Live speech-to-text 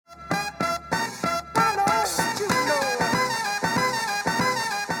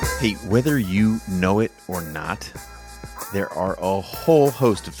Hey, whether you know it or not, there are a whole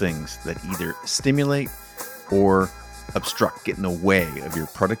host of things that either stimulate or obstruct, get in the way of your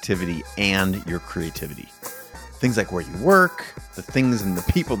productivity and your creativity. Things like where you work, the things and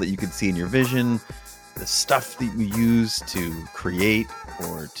the people that you can see in your vision, the stuff that you use to create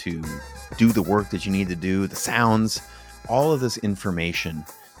or to do the work that you need to do, the sounds, all of this information,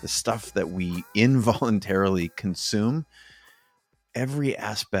 the stuff that we involuntarily consume. Every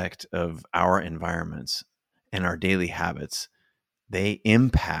aspect of our environments and our daily habits, they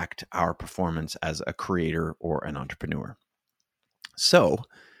impact our performance as a creator or an entrepreneur. So,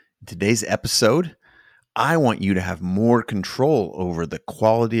 in today's episode, I want you to have more control over the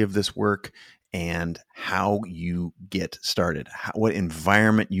quality of this work and how you get started, what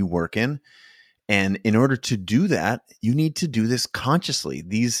environment you work in. And in order to do that, you need to do this consciously.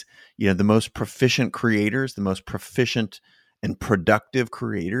 These, the most proficient creators, the most proficient and productive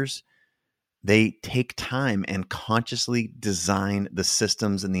creators, they take time and consciously design the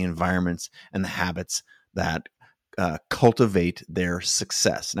systems and the environments and the habits that cultivate their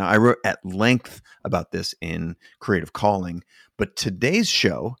success. Now, I wrote at length about this in Creative Calling, but today's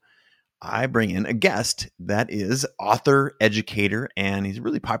show, I bring in a guest that is author, educator, and he's a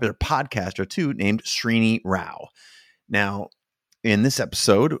really popular podcaster too, named Srini Rao. Now, in this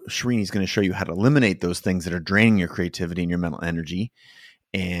episode, Srini is going to show you how to eliminate those things that are draining your creativity and your mental energy,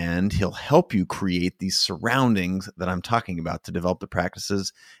 and he'll help you create these surroundings that I'm talking about to develop the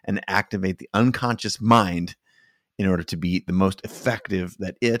practices and activate the unconscious mind in order to be the most effective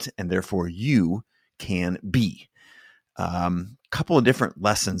that it and therefore you can be. Couple of different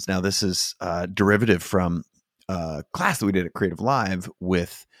lessons. Now, this is derivative from a class that we did at Creative Live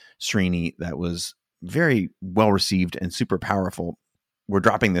with Srini that was very well received and super powerful. We're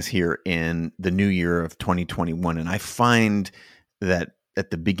dropping this here in the new year of 2021. And I find that at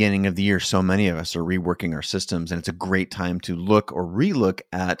the beginning of the year, so many of us are reworking our systems, and it's a great time to look or relook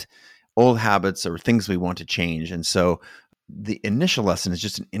at old habits or things we want to change. And so the initial lesson is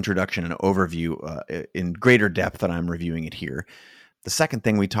just an introduction and overview in greater depth than I'm reviewing it here. The second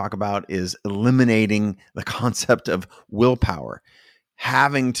thing we talk about is eliminating the concept of willpower,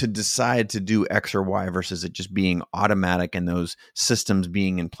 having to decide to do X or Y versus it just being automatic and those systems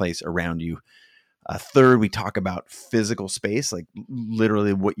being in place around you. Third, we talk about physical space, like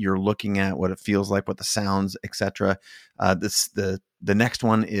literally what you're looking at, what it feels like, what the sounds, etc. The next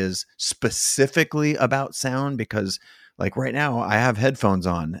one is specifically about sound, because like right now I have headphones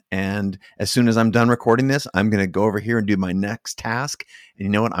on, and as soon as I'm done recording this, I'm going to go over here and do my next task. And you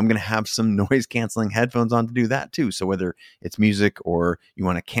know what? I'm going to have some noise canceling headphones on to do that too. So whether it's music or you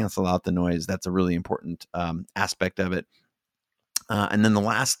want to cancel out the noise, that's a really important aspect of it. And then the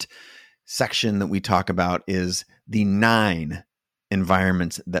last section that we talk about is the 9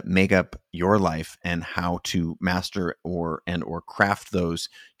 environments that make up your life and how to master or craft those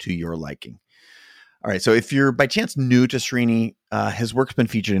to your liking. All right. So if you're by chance new to Srini, his work's been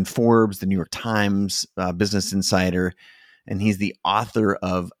featured in Forbes, the New York Times, Business Insider, and he's the author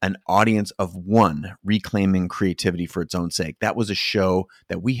of An Audience of One, Reclaiming Creativity for Its Own Sake. That was a show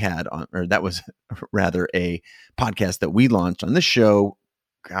that we had on, or that was rather a podcast that we launched on this show.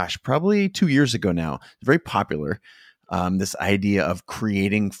 Gosh, probably 2 years ago now. It's very popular. This idea of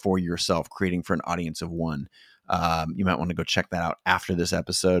creating for yourself, creating for an audience of one. You might want to go check that out after this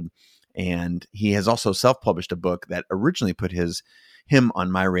episode. And he has also self-published a book that originally put him on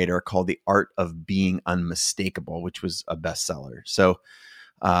my radar called The Art of Being Unmistakable, which was a bestseller. So,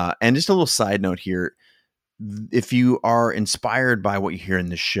 and just a little side note here. If you are inspired by what you hear in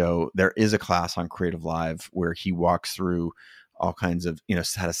this show, there is a class on Creative Live where he walks through all kinds of,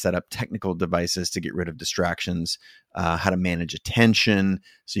 how to set up technical devices to get rid of distractions, how to manage attention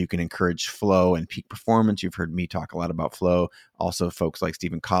so you can encourage flow and peak performance. You've heard me talk a lot about flow. Also, folks like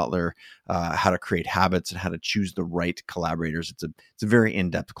Stephen Kotler, how to create habits and how to choose the right collaborators. It's a very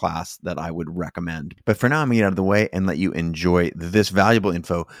in-depth class that I would recommend. But for now, I'm going to get out of the way and let you enjoy this valuable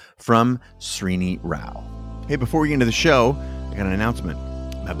info from Srini Rao. Hey, before we get into the show, I got an announcement.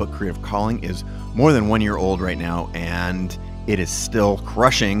 My book, Creative Calling, is more than 1 year old right now, and it is still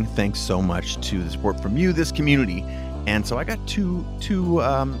crushing. Thanks so much to the support from you, this community. And so I got two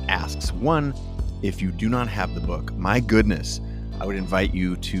asks. One, if you do not have the book, my goodness, I would invite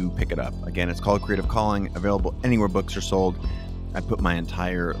you to pick it up. Again, it's called Creative Calling, available anywhere books are sold. I put my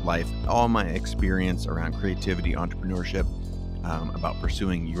entire life, all my experience around creativity, entrepreneurship, about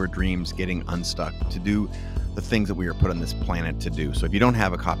pursuing your dreams, getting unstuck, to do the things that we are put on this planet to do. So if you don't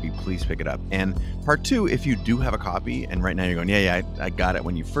have a copy, please pick it up. And part two, if you do have a copy and right now you're going, I got it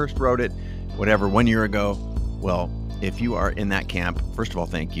when you first wrote it, whatever, 1 year ago, well, If you are in that camp, first of all,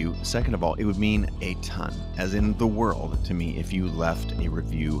 thank you. Second of all, it would mean a ton, as in the world to me, if you left a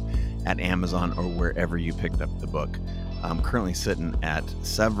review at Amazon or wherever you picked up the book. I'm currently sitting at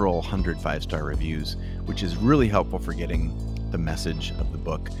several hundred 5-star reviews, which is really helpful for getting the message of the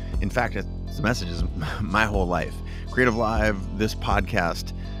book. In fact, the message is my whole life. Creative Live, this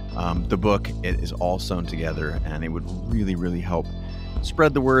podcast, the book, it is all sewn together, and it would really, really help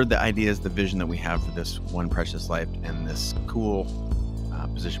spread the word, the ideas, the vision that we have for this one precious life and this cool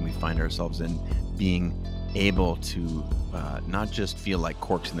position we find ourselves in, being able to not just feel like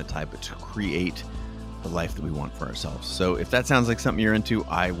corks in the tide, but to create the life that we want for ourselves. So if that sounds like something you're into,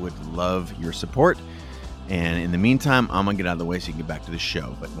 I would love your support. And in the meantime, I'm going to get out of the way so you can get back to the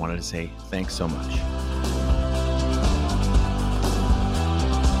show. But wanted to say thanks so much.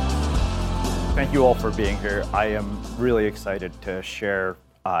 Thank you all for being here. I am really excited to share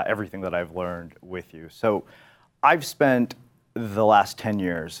everything that I've learned with you. So I've spent the last 10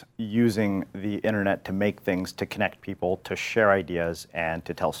 years using the internet to make things, to connect people, to share ideas, and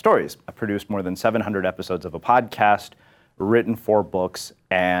to tell stories. I've produced more than 700 episodes of a podcast, written 4 books,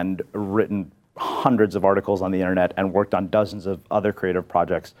 and written hundreds of articles on the internet, and worked on dozens of other creative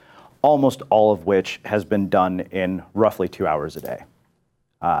projects, almost all of which has been done in roughly 2 hours a day.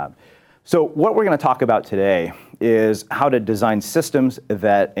 So what we're going to talk about today is how to design systems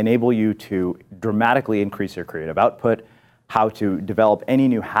that enable you to dramatically increase your creative output, how to develop any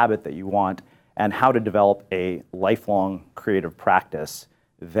new habit that you want, and how to develop a lifelong creative practice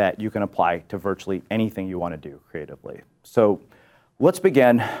that you can apply to virtually anything you want to do creatively. So let's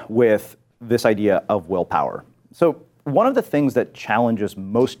begin with this idea of willpower. So one of the things that challenges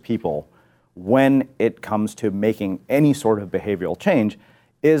most people when it comes to making any sort of behavioral change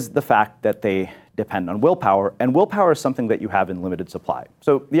is the fact that they depend on willpower, and willpower is something that you have in limited supply.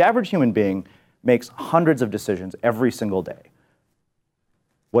 So the average human being makes hundreds of decisions every single day.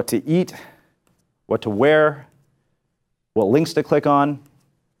 What to eat, what to wear, what links to click on,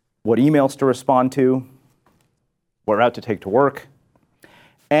 what emails to respond to, what route to take to work.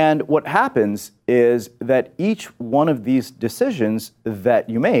 And what happens is that each one of these decisions that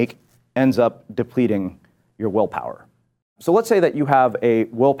you make ends up depleting your willpower. So let's say that you have a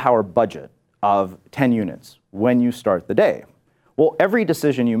willpower budget of 10 units when you start the day. Well, every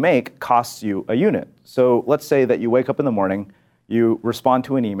decision you make costs you a unit. So let's say that you wake up in the morning, you respond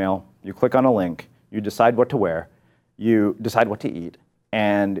to an email, you click on a link, you decide what to wear, you decide what to eat,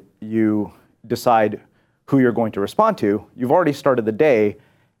 and you decide who you're going to respond to. You've already started the day,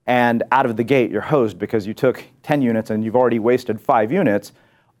 and out of the gate, you're hosed because you took 10 units and you've already wasted 5 units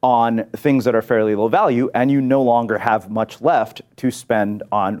on things that are fairly low value, and you no longer have much left to spend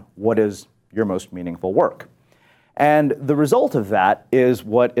on what is your most meaningful work. And the result of that is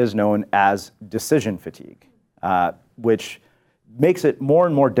what is known as decision fatigue, which makes it more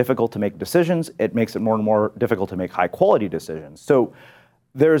and more difficult to make decisions. It makes it more and more difficult to make high quality decisions. So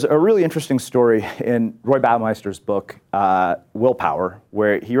there's a really interesting story in Roy Baumeister's book, Willpower,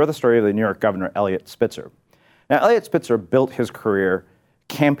 where he wrote the story of the New York governor, Eliot Spitzer. Now, Eliot Spitzer built his career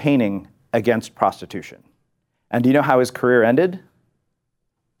campaigning against prostitution. And do you know how his career ended?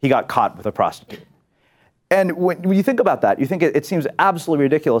 He got caught with a prostitute. And when you think about that, you think it seems absolutely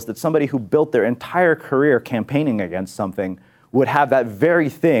ridiculous that somebody who built their entire career campaigning against something would have that very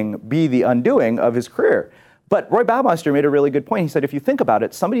thing be the undoing of his career. But Roy Baumeister made a really good point. He said, if you think about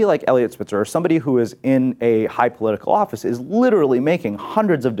it, somebody like Eliot Spitzer, or somebody who is in a high political office, is literally making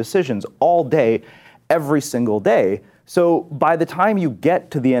hundreds of decisions all day, every single day. So by the time you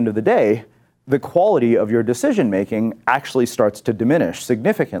get to the end of the day, the quality of your decision-making actually starts to diminish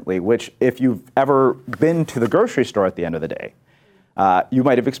significantly, which if you've ever been to the grocery store at the end of the day, you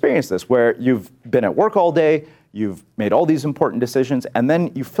might have experienced this, where you've been at work all day, you've made all these important decisions, and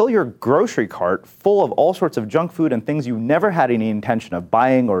then you fill your grocery cart full of all sorts of junk food and things you never had any intention of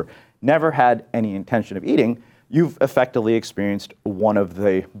buying or never had any intention of eating. You've effectively experienced one of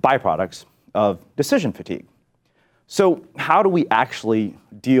the byproducts of decision fatigue. So how do we actually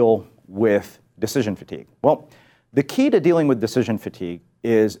deal with decision fatigue? Well, the key to dealing with decision fatigue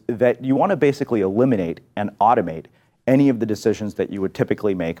is that you want to basically eliminate and automate any of the decisions that you would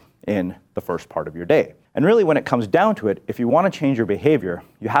typically make in the first part of your day. And really, when it comes down to it, if you want to change your behavior,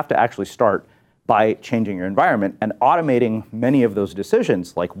 you have to actually start by changing your environment and automating many of those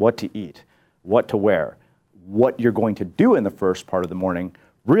decisions, like what to eat, what to wear, what you're going to do in the first part of the morning,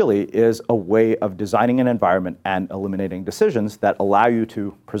 really is a way of designing an environment and eliminating decisions that allow you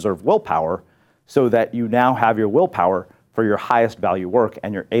to preserve willpower so that you now have your willpower for your highest value work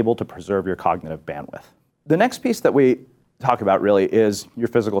and you're able to preserve your cognitive bandwidth. The next piece that we talk about really is your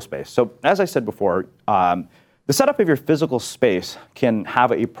physical space. So as I said before, The setup of your physical space can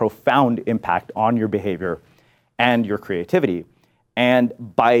have a profound impact on your behavior and your creativity. And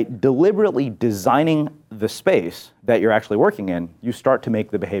by deliberately designing the space that you're actually working in, you start to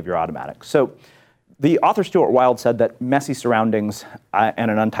make the behavior automatic. So the author Stuart Wilde said that messy surroundings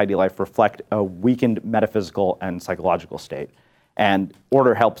and an untidy life reflect a weakened metaphysical and psychological state. And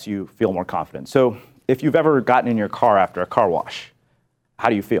order helps you feel more confident. So if you've ever gotten in your car after a car wash, how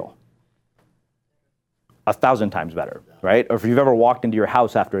do you feel? 1,000 times better, right? Or if you've ever walked into your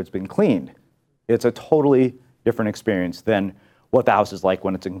house after it's been cleaned, it's a totally different experience than what the house is like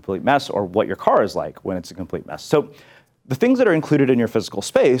when it's a complete mess or what your car is like when it's a complete mess. So the things that are included in your physical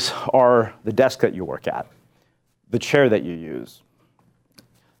space are the desk that you work at, the chair that you use,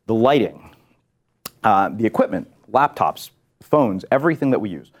 the lighting, the equipment, laptops, phones, everything that we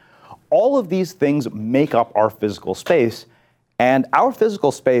use. All of these things make up our physical space, and our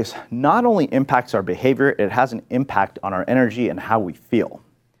physical space not only impacts our behavior, it has an impact on our energy and how we feel.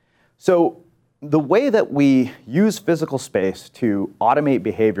 So the way that we use physical space to automate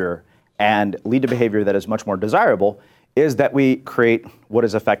behavior and lead to behavior that is much more desirable is that we create what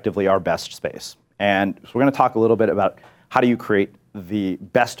is effectively our best space. And so we're going to talk a little bit about how do you create the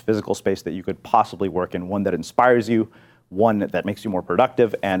best physical space that you could possibly work in, one that inspires you, one that makes you more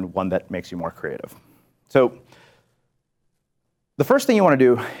productive, and one that makes you more creative. So the first thing you want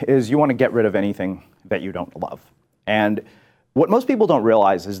to do is you want to get rid of anything that you don't love. And what most people don't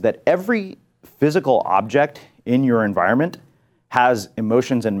realize is that every physical object in your environment has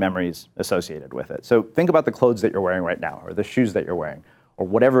emotions and memories associated with it. So think about the clothes that you're wearing right now, or the shoes that you're wearing, or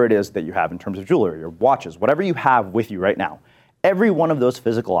whatever it is that you have in terms of jewelry or watches, whatever you have with you right now. Every one of those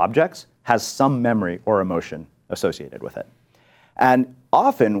physical objects has some memory or emotion associated with it. And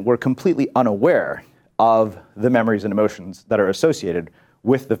often we're completely unaware of the memories and emotions that are associated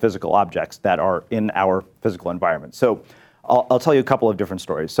with the physical objects that are in our physical environment. So I'll tell you a couple of different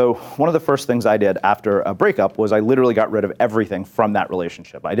stories. So one of the first things I did after a breakup was I literally got rid of everything from that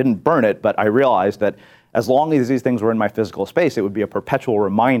relationship. I didn't burn it, but I realized that as long as these things were in my physical space, it would be a perpetual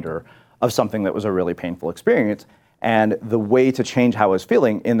reminder of something that was a really painful experience. And the way to change how I was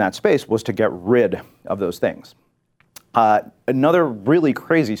feeling in that space was to get rid of those things. Another really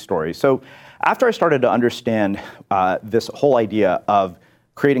crazy story. So after I started to understand this whole idea of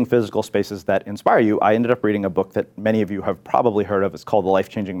creating physical spaces that inspire you, I ended up reading a book that many of you have probably heard of. It's called The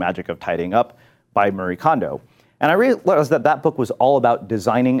Life-Changing Magic of Tidying Up by Marie Kondo. And I realized that that book was all about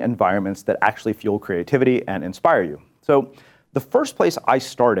designing environments that actually fuel creativity and inspire you. So the first place I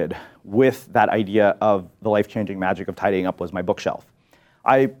started with that idea of the life-changing magic of tidying up was my bookshelf.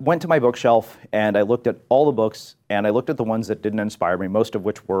 I went to my bookshelf and I looked at all the books and I looked at the ones that didn't inspire me, most of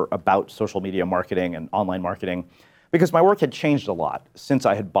which were about social media marketing and online marketing, because my work had changed a lot since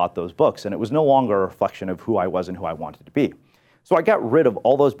I had bought those books, and it was no longer a reflection of who I was and who I wanted to be. So I got rid of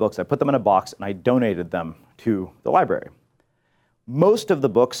all those books, I put them in a box, and I donated them to the library. Most of the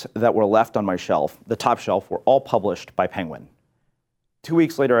books that were left on my shelf, the top shelf, were all published by Penguin. 2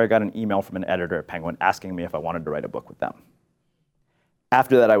 weeks later, I got an email from an editor at Penguin asking me if I wanted to write a book with them.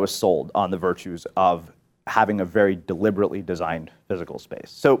 After that, I was sold on the virtues of having a very deliberately designed physical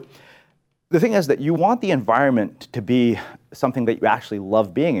space. So the thing is that you want the environment to be something that you actually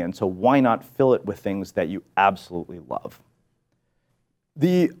love being in, so why not fill it with things that you absolutely love?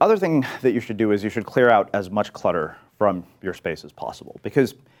 The other thing that you should do is you should clear out as much clutter from your space as possible,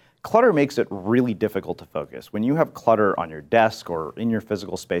 because clutter makes it really difficult to focus. When you have clutter on your desk or in your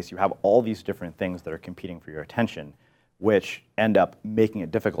physical space, you have all these different things that are competing for your attention, which end up making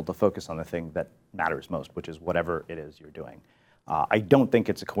it difficult to focus on the thing that matters most, which is whatever it is you're doing. I don't think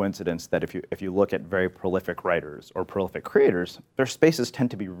it's a coincidence that if you look at very prolific writers or prolific creators, their spaces tend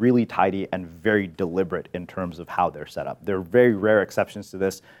to be really tidy and very deliberate in terms of how they're set up. There are very rare exceptions to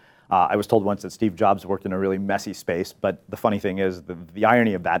this. I was told once that Steve Jobs worked in a really messy space, but the funny thing is, the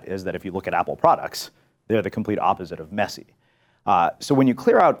irony of that is that if you look at Apple products, they're the complete opposite of messy. So when you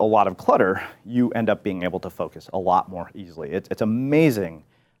clear out a lot of clutter, you end up being able to focus a lot more easily. It's amazing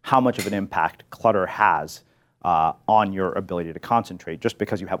how much of an impact clutter has on your ability to concentrate, just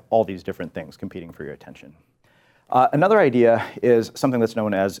because you have all these different things competing for your attention. Another idea is something that's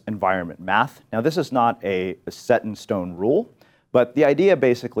known as environment math. Now, this is not a set-in-stone rule, but the idea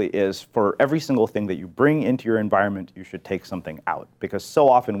basically is for every single thing that you bring into your environment, you should take something out, because so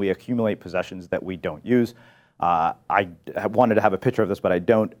often we accumulate possessions that we don't use. I wanted to have a picture of this, but I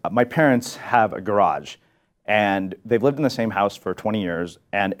don't. My parents have a garage, and they've lived in the same house for 20 years,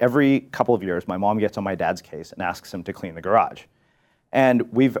 and every couple of years, my mom gets on my dad's case and asks him to clean the garage.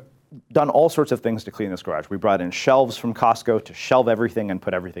 And we've done all sorts of things to clean this garage. We brought in shelves from Costco to shelve everything and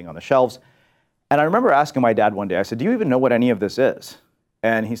put everything on the shelves. And I remember asking my dad one day, I said, do you even know what any of this is?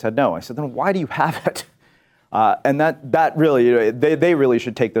 And he said, no. I said, then why do you have it? And that really, they really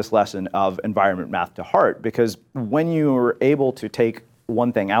should take this lesson of environment math to heart, because when you're able to take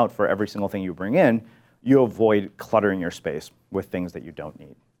one thing out for every single thing you bring in, you avoid cluttering your space with things that you don't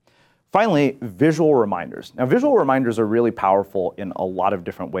need. Finally, visual reminders. Now, visual reminders are really powerful in a lot of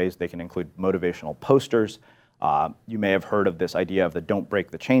different ways. They can include motivational posters. You may have heard of this idea of the don't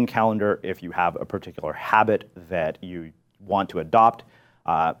break the chain calendar if you have a particular habit that you want to adopt.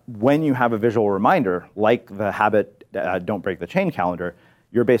 When you have a visual reminder, like the habit don't break the chain calendar,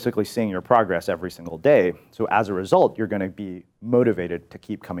 you're basically seeing your progress every single day. So as a result, you're going to be motivated to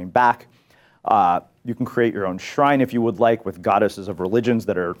keep coming back. You can create your own shrine if you would like, with goddesses of religions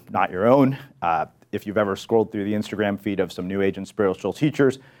that are not your own. If you've ever scrolled through the Instagram feed of some New Age and spiritual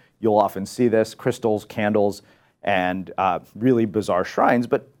teachers, you'll often see this: crystals, candles, and really bizarre shrines.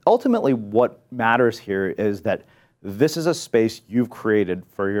 But ultimately, what matters here is that this is a space you've created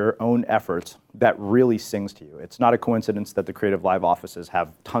for your own efforts that really sings to you. It's not a coincidence that the Creative Live offices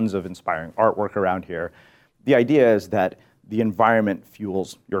have tons of inspiring artwork around here. The idea is that the environment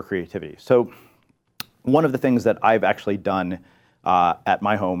fuels your creativity. So one of the things that I've actually done at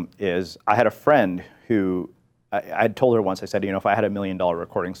my home is I had a friend who, I had told her once, I said, if I had $1 million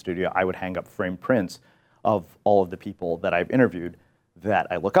recording studio, I would hang up framed prints of all of the people that I've interviewed that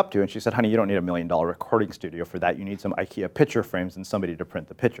I look up to. And she said, honey, you don't need $1 million recording studio for that. You need some IKEA picture frames and somebody to print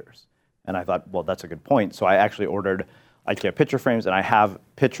the pictures. And I thought, well, that's a good point. So I actually ordered IKEA picture frames, and I have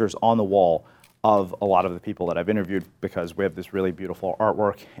pictures on the wall of a lot of the people that I've interviewed, because we have this really beautiful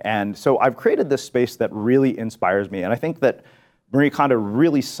artwork. And so I've created this space that really inspires me. And I think that Marie Kondo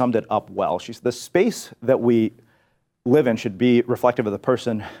really summed it up well. She said the space that we live in should be reflective of the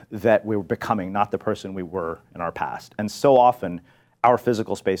person that we were becoming, not the person we were in our past. And so often, our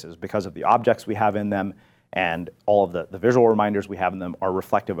physical spaces, because of the objects we have in them and all of the visual reminders we have in them, are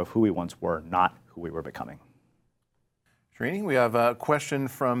reflective of who we once were, not who we were becoming. Srini, we have a question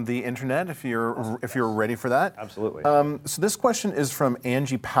from the internet, if you're ready for that. Absolutely. So this question is from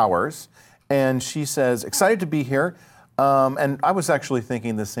Angie Powers, and she says, excited to be here. And I was actually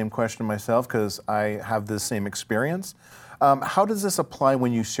thinking the same question myself, because I have this same experience. How does this apply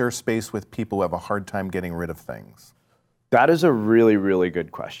when you share space with people who have a hard time getting rid of things? That is a really, really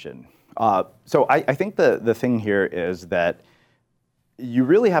good question. So I think the thing here is that you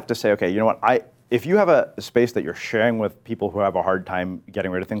really have to say, okay, you know what, if you have a space that you're sharing with people who have a hard time getting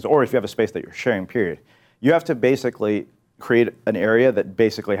rid of things, or if you have a space that you're sharing, period, you have to basically create an area that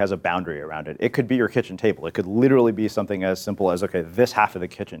basically has a boundary around it. It could be your kitchen table. It could literally be something as simple as, okay, this half of the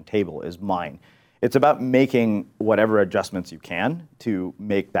kitchen table is mine. It's about making whatever adjustments you can to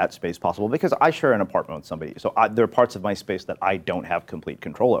make that space possible, because I share an apartment with somebody. So there are parts of my space that I don't have complete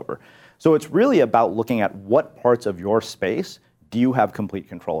control over. So it's really about looking at what parts of your space do you have complete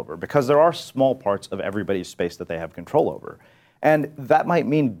control over, because there are small parts of everybody's space that they have control over. And that might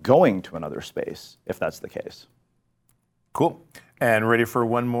mean going to another space if that's the case. Cool. And ready for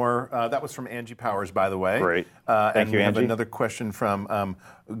one more? That was from Angie Powers, by the way. Great. Thank you, we have Angie. another question from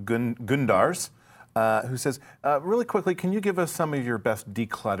Gundars, who says, really quickly, can you give us some of your best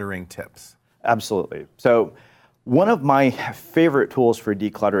decluttering tips? Absolutely. So one of my favorite tools for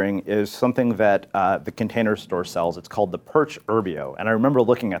decluttering is something that the Container Store sells. It's called the Perch Urbio. And I remember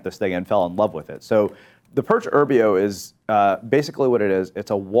looking at this thing and fell in love with it. So the Perch Urbio is basically what it is. It's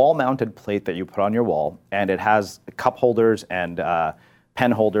a wall-mounted plate that you put on your wall, and it has cup holders and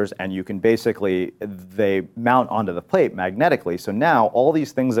pen holders, and you can basically, they mount onto the plate magnetically. So now all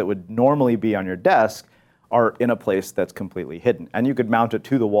these things that would normally be on your desk are in a place that's completely hidden. And you could mount it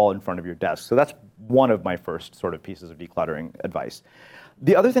to the wall in front of your desk. So that's one of my first sort of pieces of decluttering advice.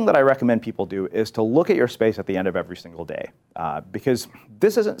 The other thing that I recommend people do is to look at your space at the end of every single day, because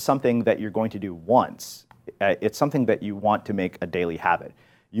this isn't something that you're going to do once. It's something that you want to make a daily habit.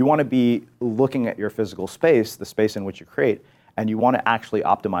 You want to be looking at your physical space, the space in which you create, and you want to actually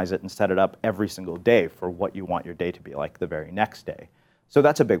optimize it and set it up every single day for what you want your day to be like the very next day. So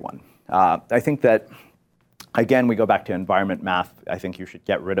that's a big one. I think that, again, we go back to environment math. I think you should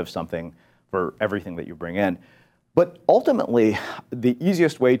get rid of something for everything that you bring in. But ultimately, the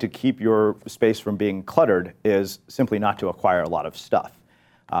easiest way to keep your space from being cluttered is simply not to acquire a lot of stuff.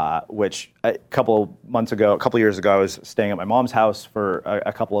 Which a couple years ago, I was staying at my mom's house for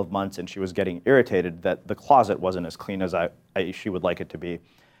a couple of months, and she was getting irritated that the closet wasn't as clean as she would like it to be.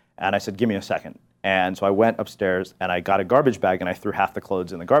 And I said, give me a second. And so I went upstairs and I got a garbage bag and I threw half the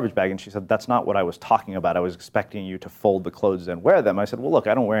clothes in the garbage bag. And she said, that's not what I was talking about. I was expecting you to fold the clothes and wear them. I said, well, look,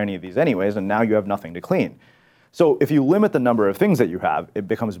 I don't wear any of these anyways, and now you have nothing to clean. So if you limit the number of things that you have, it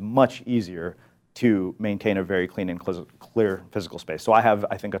becomes much easier to maintain a very clean and clear physical space. So I have,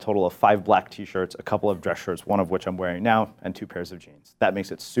 I think, a total of 5 black t-shirts, a couple of dress shirts, one of which I'm wearing now, and 2 pairs of jeans. That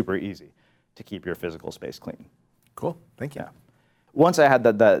makes it super easy to keep your physical space clean. Cool, thank you. Yeah. Once I had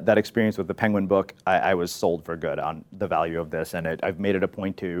that experience with the Penguin book, I was sold for good on the value of this, and I've made it a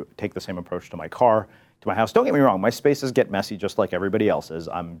point to take the same approach to my car, to my house. Don't get me wrong, my spaces get messy just like everybody else's.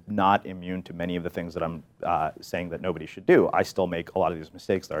 I'm not immune to many of the things that I'm saying that nobody should do. I still make a lot of these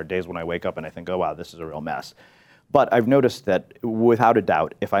mistakes. There are days when I wake up and I think, oh wow, this is a real mess. But I've noticed that without a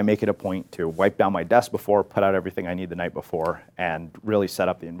doubt, if I make it a point to wipe down my desk before, put out everything I need the night before, and really set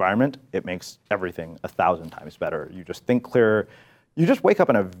up the environment, it makes everything 1,000 times better. You just think clearer. You just wake up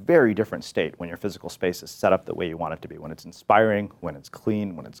in a very different state when your physical space is set up the way you want it to be, when it's inspiring, when it's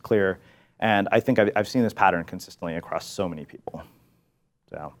clean, when it's clear. And I think I've seen this pattern consistently across so many people.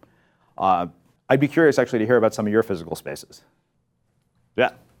 So I'd be curious actually to hear about some of your physical spaces.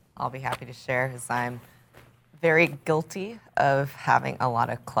 Yeah. I'll be happy to share because I'm very guilty of having a lot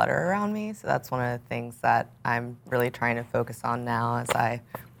of clutter around me. So that's one of the things that I'm really trying to focus on now as I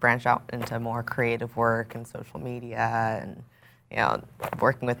branch out into more creative work and social media and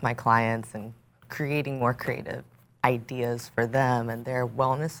working with my clients and creating more creative ideas for them and their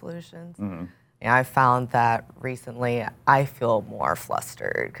wellness solutions. Mm-hmm. I found that recently I feel more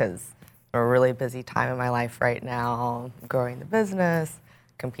flustered because a really busy time in my life right now, growing the business,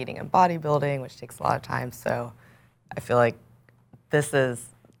 competing in bodybuilding, which takes a lot of time. So I feel like this is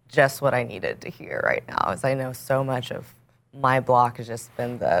just what I needed to hear right now, as I know so much of my block has just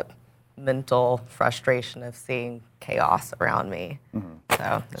been the mental frustration of seeing chaos around me. Mm-hmm.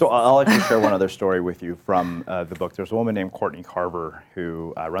 So I'll actually share one other story with you from the book. There's a woman named Courtney Carver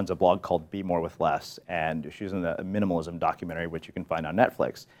who runs a blog called Be More with Less, and she's in the minimalism documentary, which you can find on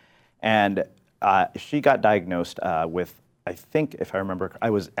Netflix. And she got diagnosed with, I think, if I remember,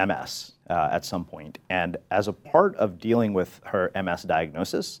 I was MS at some point. And as a part of dealing with her MS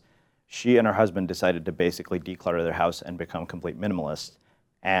diagnosis, she and her husband decided to basically declutter their house and become complete minimalists.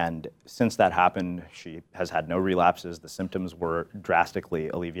 And since that happened, she has had no relapses. The symptoms were drastically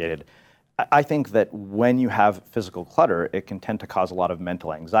alleviated. I think that when you have physical clutter, it can tend to cause a lot of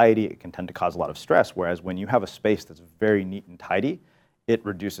mental anxiety. It can tend to cause a lot of stress. Whereas when you have a space that's very neat and tidy, it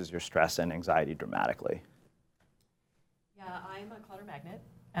reduces your stress and anxiety dramatically. Yeah, I'm a clutter magnet,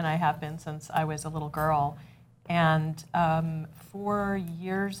 and I have been since I was a little girl. And 4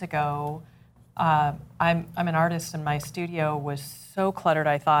 years ago, I'm an artist, and my studio was so cluttered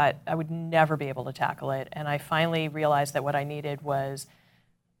I thought I would never be able to tackle it. And I finally realized that what I needed was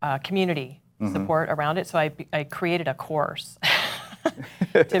community support around it. So I created a course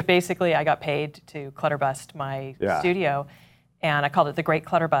to basically, I got paid to clutter bust my studio, and I called it the Great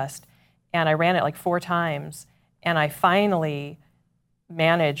Clutter Bust. And I ran it like 4 times, and I finally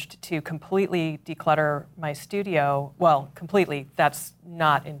managed to completely declutter my studio. Well, completely, that's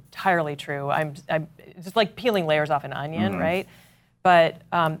not entirely true. I'm just like peeling layers off an onion, right? But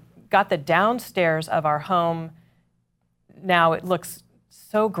got the downstairs of our home, now it looks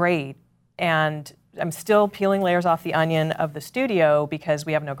so great, and I'm still peeling layers off the onion of the studio because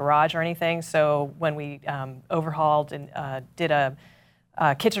we have no garage or anything. So when we overhauled and did a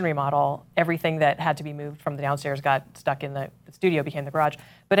kitchen remodel, everything that had to be moved from the downstairs got stuck in the studio, became the garage.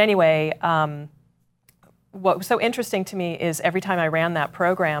 But anyway, what was so interesting to me is every time I ran that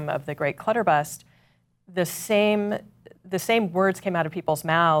program of the Great Clutter Bust, the same words came out of people's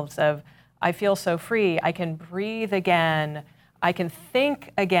mouths of, I feel so free, I can breathe again, I can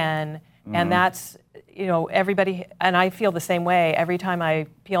think again, and that's, everybody, and I feel the same way. Every time I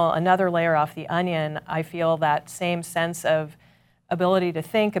peel another layer off the onion, I feel that same sense of ability to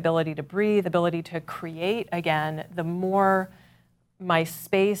think, ability to breathe, ability to create again. The more my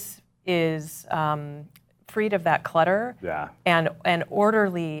space is freed of that clutter and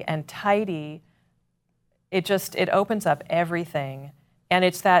orderly and tidy, it opens up everything. And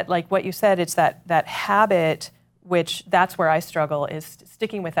it's that, like what you said, it's that habit, which that's where I struggle, is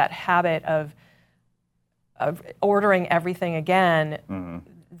sticking with that habit of ordering everything again.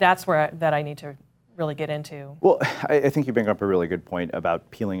 That's where that I need to really get into. Well, I think you bring up a really good point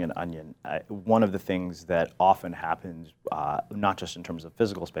about peeling an onion. One of the things that often happens, not just in terms of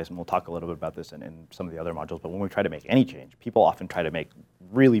physical space, and we'll talk a little bit about this in some of the other modules, but when we try to make any change, people often try to make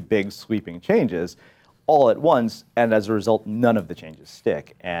really big sweeping changes all at once, and as a result, none of the changes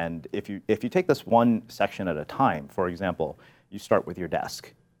stick. And if you take this one section at a time, for example, you start with your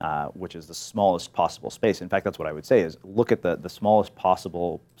desk, which is the smallest possible space. In fact, that's what I would say is look at the smallest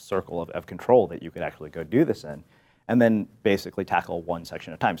possible circle of control that you could actually go do this in, and then basically tackle one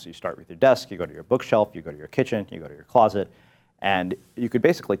section at a time. So you start with your desk, you go to your bookshelf, you go to your kitchen, you go to your closet, And you could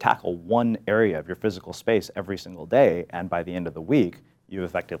basically tackle one area of your physical space every single day, and by the end of the week, you've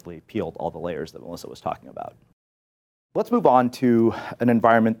effectively peeled all the layers that Melissa was talking about. Let's move on to an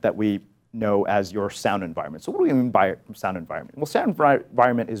environment that we know as your sound environment. So what do we mean by sound environment? Well, sound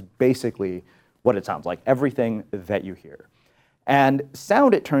environment is basically what it sounds like, everything that you hear. And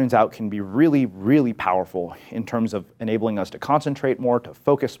sound, it turns out, can be really, really powerful in terms of enabling us to concentrate more, to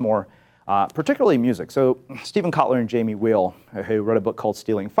focus more, particularly music. So Stephen Kotler and Jamie Wheel, who wrote a book called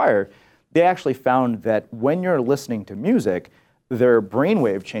Stealing Fire, they actually found that when you're listening to music, there are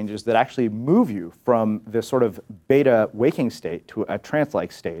brainwave changes that actually move you from this sort of beta waking state to a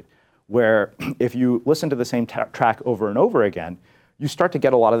trance-like state, where if you listen to the same track over and over again, you start to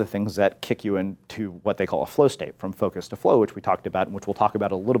get a lot of the things that kick you into what they call a flow state, from focus to flow, which we talked about and which we'll talk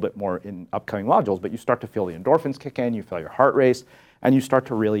about a little bit more in upcoming modules. But you start to feel the endorphins kick in, you feel your heart race, and you start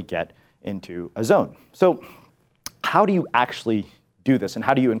to really get into a zone. So how do you actually do this, and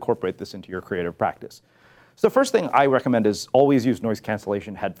how do you incorporate this into your creative practice? So the first thing I recommend is always use noise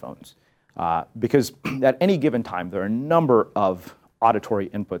cancellation headphones, because at any given time, there are a number of auditory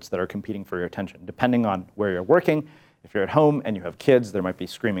inputs that are competing for your attention, depending on where you're working. If you're at home and you have kids, there might be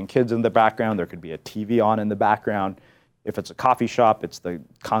screaming kids in the background. There could be a TV on in the background. If it's a coffee shop, it's the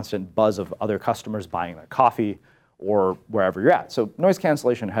constant buzz of other customers buying their coffee, or wherever you're at. So noise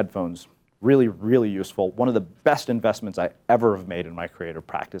cancellation headphones, really, really useful. One of the best investments I ever have made in my creative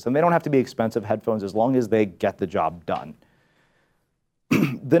practice. And they don't have to be expensive headphones as long as they get the job done.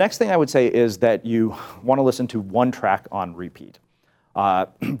 The next thing I would say is that you want to listen to one track on repeat.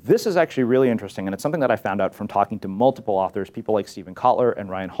 This is actually really interesting, and it's something that I found out from talking to multiple authors, people like Stephen Kotler and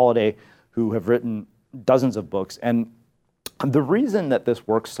Ryan Holiday, who have written dozens of books. And the reason that this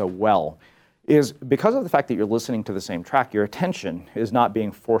works so well is because of the fact that you're listening to the same track, your attention is not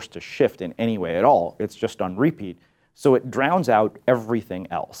being forced to shift in any way at all. It's just on repeat. So it drowns out everything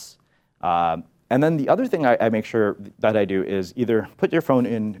else. And then the other thing I make sure that I do is either put your phone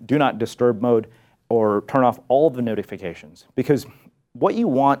in do not disturb mode or turn off all the notifications, because what you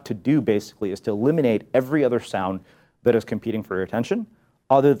want to do basically is to eliminate every other sound that is competing for your attention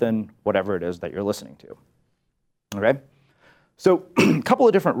other than whatever it is that you're listening to. Okay? So a couple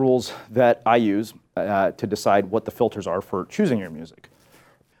of different rules that I use to decide what the filters are for choosing your music.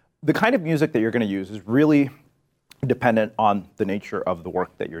 The kind of music that you're going to use is really dependent on the nature of the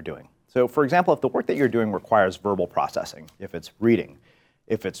work that you're doing. So for example, if the work that you're doing requires verbal processing, if it's reading,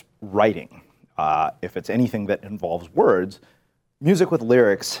 if it's writing, if it's anything that involves words, music with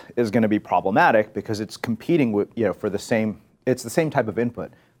lyrics is going to be problematic because it's competing with, for the same, it's the same type of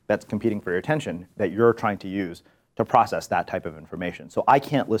input that's competing for your attention that you're trying to use to process that type of information. So I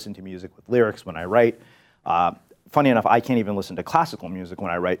can't listen to music with lyrics when I write. Funny enough, I can't even listen to classical music when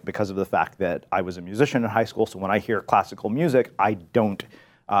I write because of the fact that I was a musician in high school. So when I hear classical music, I don't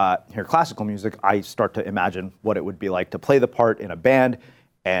hear classical music. I start to imagine what it would be like to play the part in a band.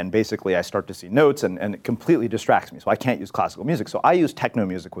 And basically, I start to see notes, and it completely distracts me. So I can't use classical music. So I use techno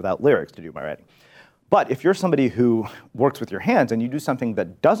music without lyrics to do my writing. But if you're somebody who works with your hands and you do something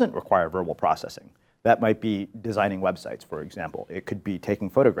that doesn't require verbal processing, that might be designing websites, for example. It could be taking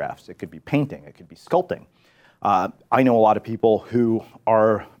photographs. It could be painting. It could be sculpting. I know a lot of people who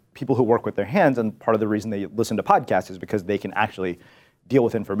are people who work with their hands, and part of the reason they listen to podcasts is because they can actually deal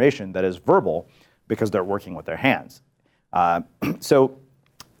with information that is verbal because they're working with their hands. So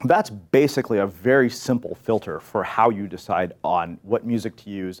that's basically a very simple filter for how you decide on what music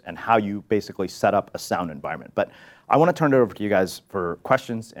to use and how you basically set up a sound environment. But I want to turn it over to you guys for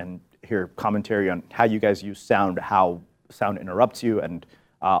questions and hear commentary on how you guys use sound, how sound interrupts you, and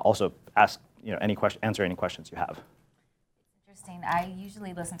also ask, answer any questions you have. Interesting. I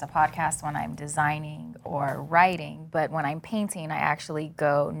usually listen to podcasts when I'm designing or writing, but when I'm painting, I actually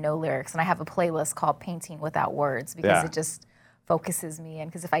go no lyrics. And I have a playlist called Painting Without Words because it just focuses me in,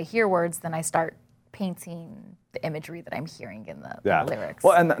 because if I hear words, then I start painting the imagery that I'm hearing in the lyrics.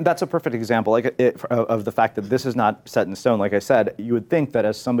 Well, and that's a perfect example of the fact that this is not set in stone. Like I said, you would think that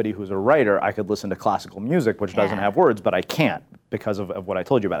as somebody who's a writer, I could listen to classical music, which doesn't have words, but I can't because of what I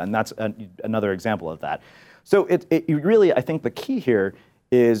told you about. And that's another example of that. So really, I think the key here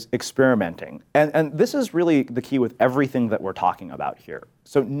is experimenting. And this is really the key with everything that we're talking about here.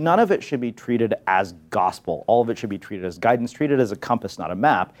 So none of it should be treated as gospel. All of it should be treated as guidance, treated as a compass, not a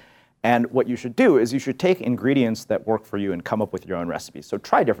map. And what you should do is you should take ingredients that work for you and come up with your own recipes. So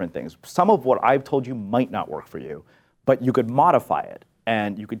try different things. Some of what I've told you might not work for you, but you could modify it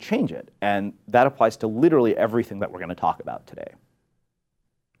and you could change it. And that applies to literally everything that we're going to talk about today.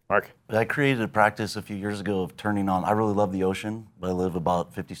 Mark? I created a practice a few years ago of turning on, I really love the ocean, but I live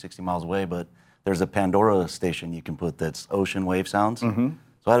about 50, 60 miles away, but there's a Pandora station you can put that's ocean wave sounds. So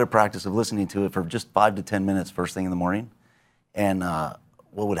I had a practice of listening to it for just 5 to 10 minutes first thing in the morning. And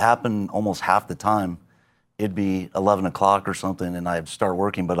what would happen almost half the time, it'd be 11 o'clock or something, and I'd start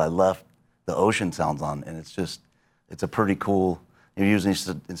working, but I left the ocean sounds on, and it's a pretty cool, you're usually,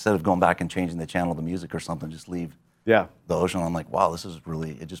 instead of going back and changing the channel of the music or something, just leave the ocean. I'm like, wow, this is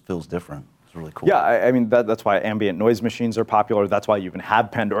really, it just feels different. It's really cool. Yeah, I mean, that's why ambient noise machines are popular. That's why you even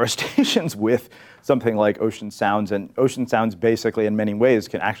have Pandora stations with something like ocean sounds. And ocean sounds basically, in many ways,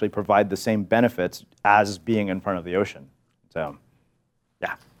 can actually provide the same benefits as being in front of the ocean. So,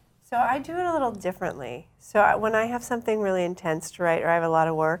 yeah. So I do it a little differently. So when I have something really intense to write or I have a lot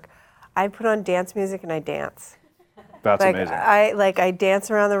of work, I put on dance music and I dance. That's amazing. I dance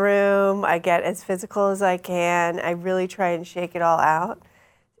around the room. I get as physical as I can. I really try and shake it all out.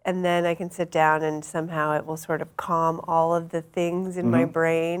 And then I can sit down and somehow it will sort of calm all of the things in my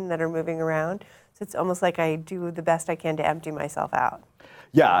brain that are moving around. So it's almost like I do the best I can to empty myself out.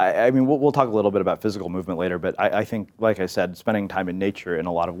 Yeah, I mean, we'll talk a little bit about physical movement later, but I think, like I said, spending time in nature in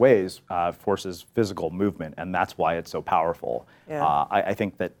a lot of ways forces physical movement, and that's why it's so powerful. Yeah. I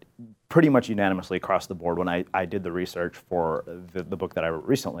think that pretty much unanimously across the board, when I did the research for the book that I wrote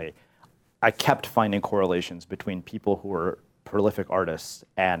recently, I kept finding correlations between people who were prolific artists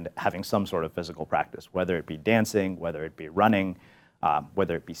and having some sort of physical practice, whether it be dancing, whether it be running,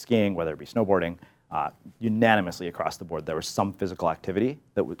 whether it be skiing, whether it be snowboarding. Unanimously across the board, there was some physical activity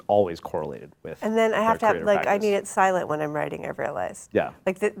that was always correlated with. And then I have to have, like, practice. I need it silent when I'm writing, I've realized. Yeah.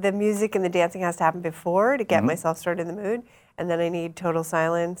 Like the music and the dancing has to happen before to get myself started in the mood, and then I need total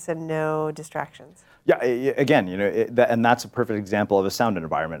silence and no distractions. Yeah, again, you know, and that's a perfect example of a sound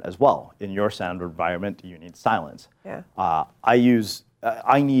environment as well. In your sound environment, you need silence. Yeah.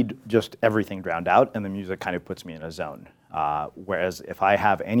 I need just everything drowned out, and the music kind of puts me in a zone. Whereas if I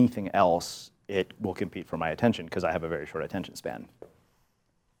have anything else, it will compete for my attention because I have a very short attention span. Do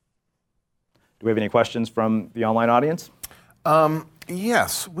we have any questions from the online audience?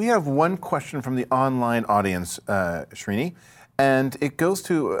 Yes, we have one question from the online audience, Srini, and it goes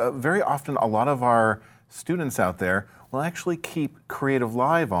to very often a lot of our students out there will actually keep Creative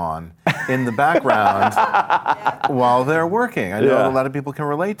Live on in the background while they're working. I know a lot of people can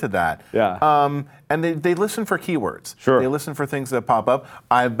relate to that. Yeah. And they listen for keywords. Sure. They listen for things that pop up.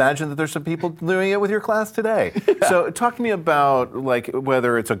 I imagine that there's some people doing it with your class today. So talk to me about, like,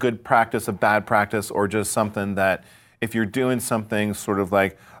 whether it's a good practice, a bad practice, or just something that if you're doing something sort of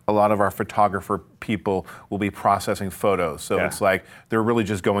like a lot of our photographer people will be processing photos. So it's like they're really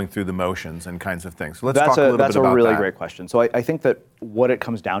just going through the motions and kinds of things. So let's talk a little bit about that. That's a really great question. So I think that what it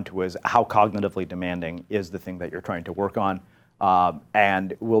comes down to is how cognitively demanding is the thing that you're trying to work on.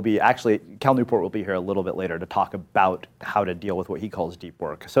 And we'll be actually, Cal Newport will be here a little bit later to talk about how to deal with what he calls deep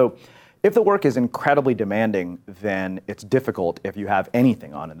work. So if the work is incredibly demanding, then it's difficult if you have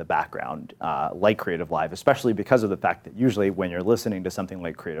anything on in the background, like Creative Live, especially because of the fact that usually when you're listening to something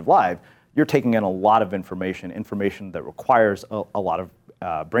like Creative Live, you're taking in a lot of information that requires a lot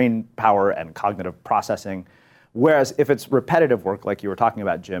of brain power and cognitive processing. Whereas if it's repetitive work, like you were talking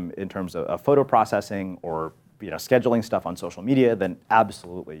about, Jim, in terms of photo processing or scheduling stuff on social media, then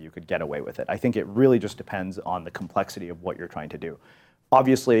absolutely you could get away with it. I think it really just depends on the complexity of what you're trying to do.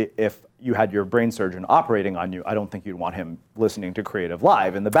 Obviously, if you had your brain surgeon operating on you, I don't think you'd want him listening to Creative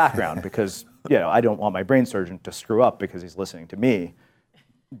Live in the background because, I don't want my brain surgeon to screw up because he's listening to me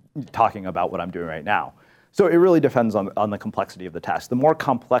talking about what I'm doing right now. So it really depends on the complexity of the task. The more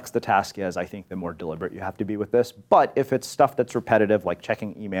complex the task is, I think the more deliberate you have to be with this. But if it's stuff that's repetitive, like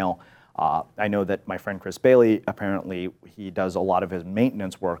checking email, I know that my friend Chris Bailey, apparently he does a lot of his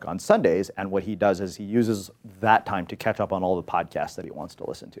maintenance work on Sundays, and what he does is he uses that time to catch up on all the podcasts that he wants to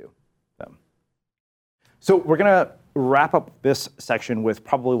listen to. So we're going to wrap up this section with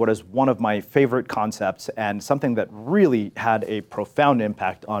probably what is one of my favorite concepts and something that really had a profound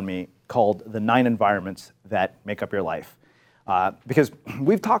impact on me, called the 9 environments that make up your life. Because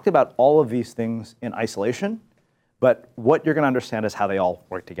we've talked about all of these things in isolation, but what you're going to understand is how they all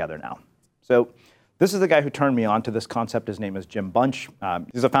work together now. So this is the guy who turned me on to this concept. His name is Jim Bunch.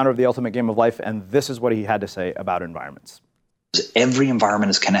 He's the founder of The Ultimate Game of Life, and this is what he had to say about environments. Every environment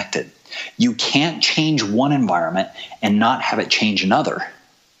is connected. You can't change one environment and not have it change another.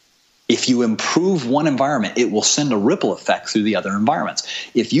 If you improve one environment, it will send a ripple effect through the other environments.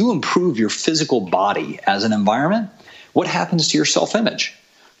 If you improve your physical body as an environment, what happens to your self-image?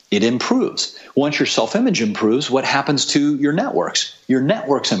 It improves. Once your self-image improves, what happens to your networks? Your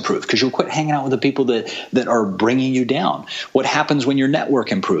networks improve because you'll quit hanging out with the people that are bringing you down. What happens when your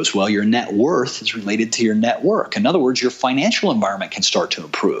network improves? Well, your net worth is related to your network. In other words, your financial environment can start to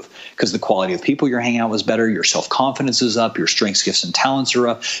improve because the quality of people you're hanging out with is better, your self-confidence is up, your strengths, gifts, and talents are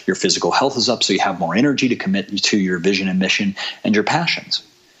up, your physical health is up, so you have more energy to commit to your vision and mission and your passions.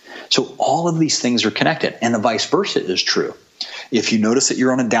 So all of these things are connected, and the vice versa is true. If you notice that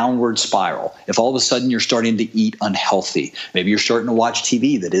you're on a downward spiral, if all of a sudden you're starting to eat unhealthy, maybe you're starting to watch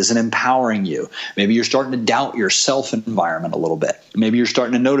TV that isn't empowering you, maybe you're starting to doubt your self-environment a little bit, maybe you're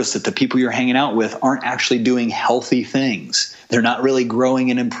starting to notice that the people you're hanging out with aren't actually doing healthy things, they're not really growing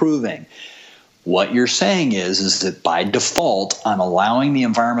and improving. What you're saying is that by default, I'm allowing the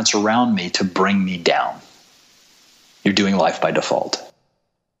environments around me to bring me down. You're doing life by default.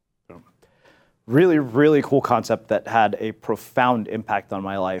 Really, really cool concept that had a profound impact on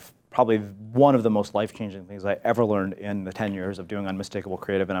my life. Probably one of the most life-changing things I ever learned in the 10 years of doing Unmistakable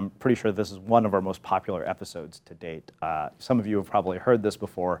Creative, and I'm pretty sure this is one of our most popular episodes to date. Some of you have probably heard this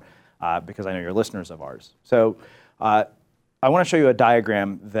before because I know you're listeners of ours. So I want to show you a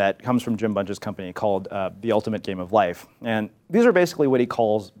diagram that comes from Jim Bunch's company called The Ultimate Game of Life. And these are basically what he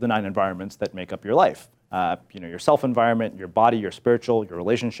calls the 9 environments that make up your life. Your self-environment, your body, your spiritual, your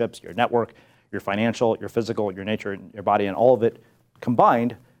relationships, your network, your financial, your physical, your nature, your body, and all of it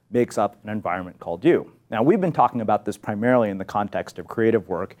combined makes up an environment called you. Now, we've been talking about this primarily in the context of creative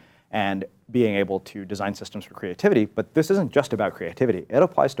work and being able to design systems for creativity, but this isn't just about creativity. It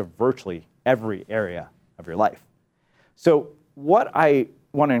applies to virtually every area of your life. So what I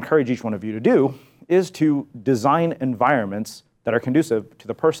want to encourage each one of you to do is to design environments that are conducive to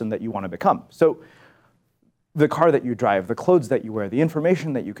the person that you want to become. So the car that you drive, the clothes that you wear, the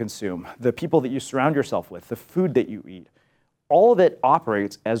information that you consume, the people that you surround yourself with, the food that you eat, all of it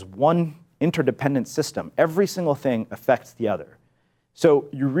operates as one interdependent system. Every single thing affects the other. So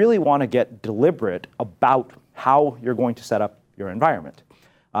you really want to get deliberate about how you're going to set up your environment.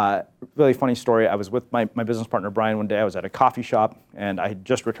 Really funny story, I was with my business partner Brian one day. I was at a coffee shop and I had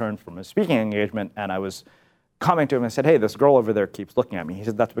just returned from a speaking engagement and I was commenting to him and I said, "Hey, this girl over there keeps looking at me." He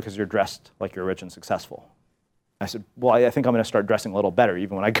said, "That's because you're dressed like you're rich and successful." I said, "Well, I think I'm going to start dressing a little better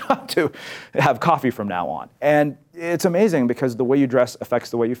even when I got to have coffee from now on." And it's amazing because the way you dress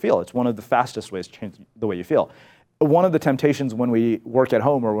affects the way you feel. It's one of the fastest ways to change the way you feel. One of the temptations when we work at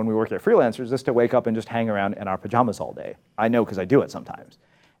home or when we work at freelancers is to wake up and just hang around in our pajamas all day. I know because I do it sometimes.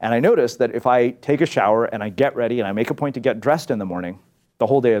 And I notice that if I take a shower and I get ready and I make a point to get dressed in the morning, the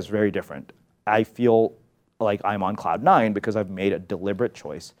whole day is very different. I feel like I'm on cloud 9 because I've made a deliberate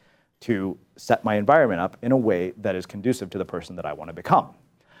choice to set my environment up in a way that is conducive to the person that I want to become.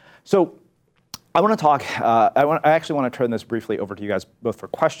 So I want to talk, I actually want to turn this briefly over to you guys both for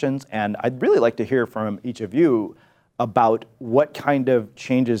questions, and I'd really like to hear from each of you about what kind of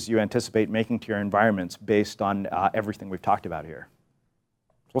changes you anticipate making to your environments based on everything we've talked about here.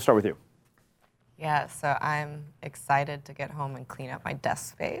 We'll start with you. Yeah, so I'm excited to get home and clean up my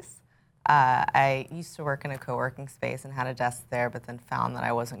desk space. I used to work in a co-working space and had a desk there, but then found that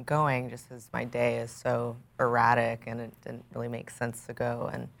I wasn't going just because my day is so erratic and it didn't really make sense to go,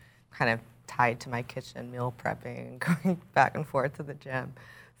 and kind of tied to my kitchen, meal prepping and going back and forth to the gym.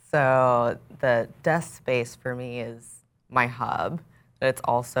 So the desk space for me is my hub, but it's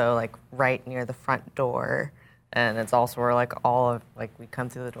also like right near the front door, and it's also where like all of, like we come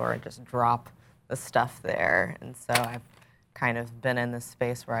through the door and just drop the stuff there. And so I've kind of been in this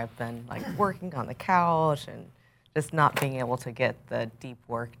space where I've been like working on the couch and just not being able to get the deep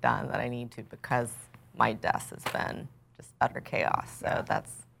work done that I need to because my desk has been just utter chaos. So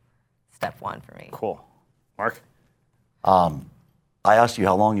that's step 1 for me. Cool. Mark? I asked you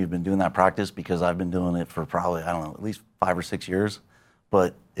how long you've been doing that practice because I've been doing it for probably, I don't know, at least 5 or 6 years,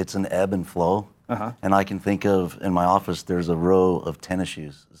 but it's an ebb and flow. And I can think of, in my office, there's a row of tennis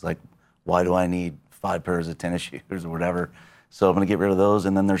shoes. It's like, why do I need 5 pairs of tennis shoes or whatever? So I'm gonna get rid of those,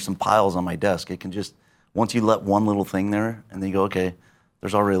 and then there's some piles on my desk. It can just, once you let one little thing there, and then you go, okay,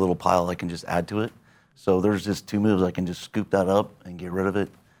 there's already a little pile I can just add to it. So there's just 2 moves. I can just scoop that up and get rid of it.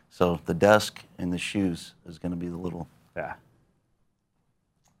 So the desk and the shoes is gonna be the little. Yeah.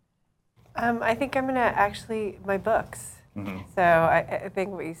 I think I'm gonna actually, my books. So I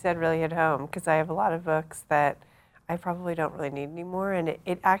think what you said really hit home, because I have a lot of books that I probably don't really need anymore, and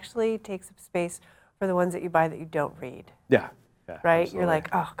it actually takes up space for the ones that you buy that you don't read. Yeah. Right? Absolutely. You're like,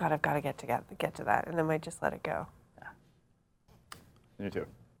 oh God, I've got to get to that, and I might just let it go. You too.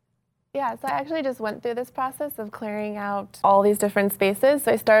 Yeah, so I actually just went through this process of clearing out all these different spaces.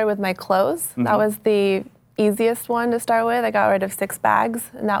 So I started with my clothes. That was the easiest one to start with. I got rid of 6 bags,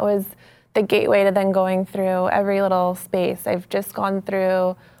 and that was the gateway to then going through every little space. I've just gone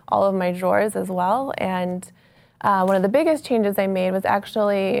through all of my drawers as well, and one of the biggest changes I made was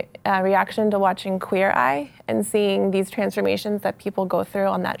actually a reaction to watching Queer Eye and seeing these transformations that people go through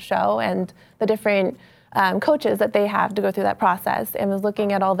on that show and the different coaches that they have to go through that process, and was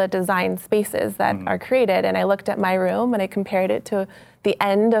looking at all the design spaces that are created. And I looked at my room and I compared it to the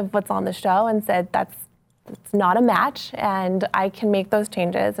end of what's on the show and said, it's not a match, and I can make those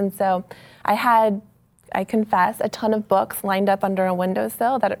changes. And so I had, I confess, a ton of books lined up under a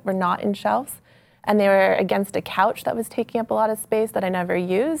windowsill that were not in shelves. And they were against a couch that was taking up a lot of space that I never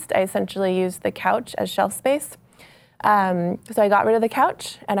used. I essentially used the couch as shelf space. So I got rid of the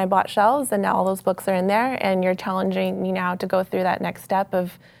couch and I bought shelves, and now all those books are in there. And you're challenging me now to go through that next step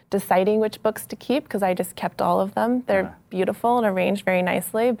of deciding which books to keep, because I just kept all of them. They're beautiful and arranged very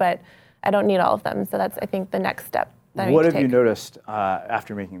nicely, but I don't need all of them. So that's, I think, the next step that I need to What take. have you noticed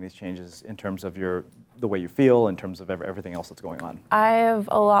after making these changes in terms of the way you feel, in terms of everything else that's going on? I have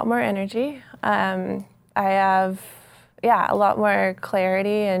a lot more energy. I have, a lot more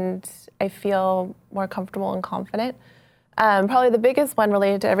clarity, and I feel more comfortable and confident. Probably the biggest one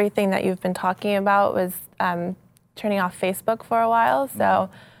related to everything that you've been talking about was turning off Facebook for a while. So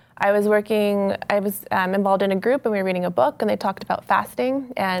I was involved in a group, and we were reading a book, and they talked about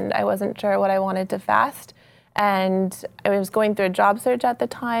fasting, and I wasn't sure what I wanted to fast. And I was going through a job search at the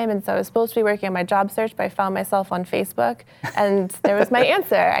time, and so I was supposed to be working on my job search, but I found myself on Facebook, and there was my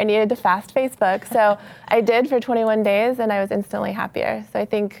answer. I needed to fast Facebook. So I did for 21 days, and I was instantly happier. So I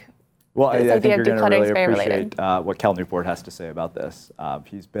think I think you're going to really is very appreciate what Cal Newport has to say about this.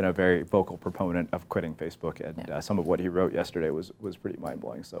 He's been a very vocal proponent of quitting Facebook, and some of what he wrote yesterday was pretty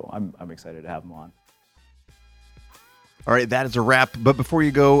mind-blowing. So I'm excited to have him on. All right, that is a wrap. But before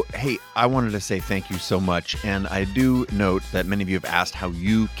you go, hey, I wanted to say thank you so much. And I do note that many of you have asked how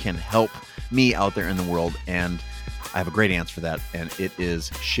you can help me out there in the world. And I have a great answer for that. And it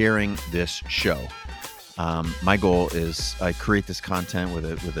is sharing this show. My goal is I create this content with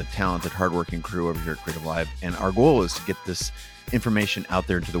a talented, hardworking crew over here at Creative Live. And our goal is to get this information out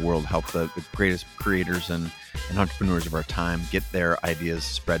there into the world, help the greatest creators and entrepreneurs of our time get their ideas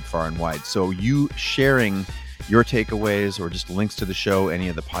spread far and wide. So you sharing your takeaways or just links to the show, any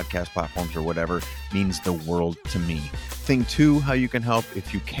of the podcast platforms or whatever, means the world to me. Thing 2, how you can help,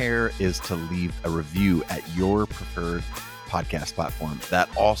 if you care, is to leave a review at your preferred podcast platform.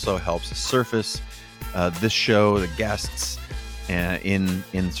 That also helps surface this show, the guests,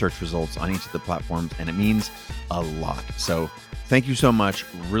 in search results on each of the platforms, and it means a lot. So thank you so much.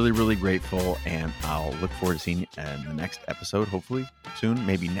 Really, really grateful, and I'll look forward to seeing you in the next episode, hopefully soon,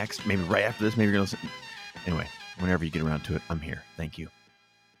 maybe next, maybe right after this, maybe you're going to listen. Anyway, whenever you get around to it, I'm here. Thank you.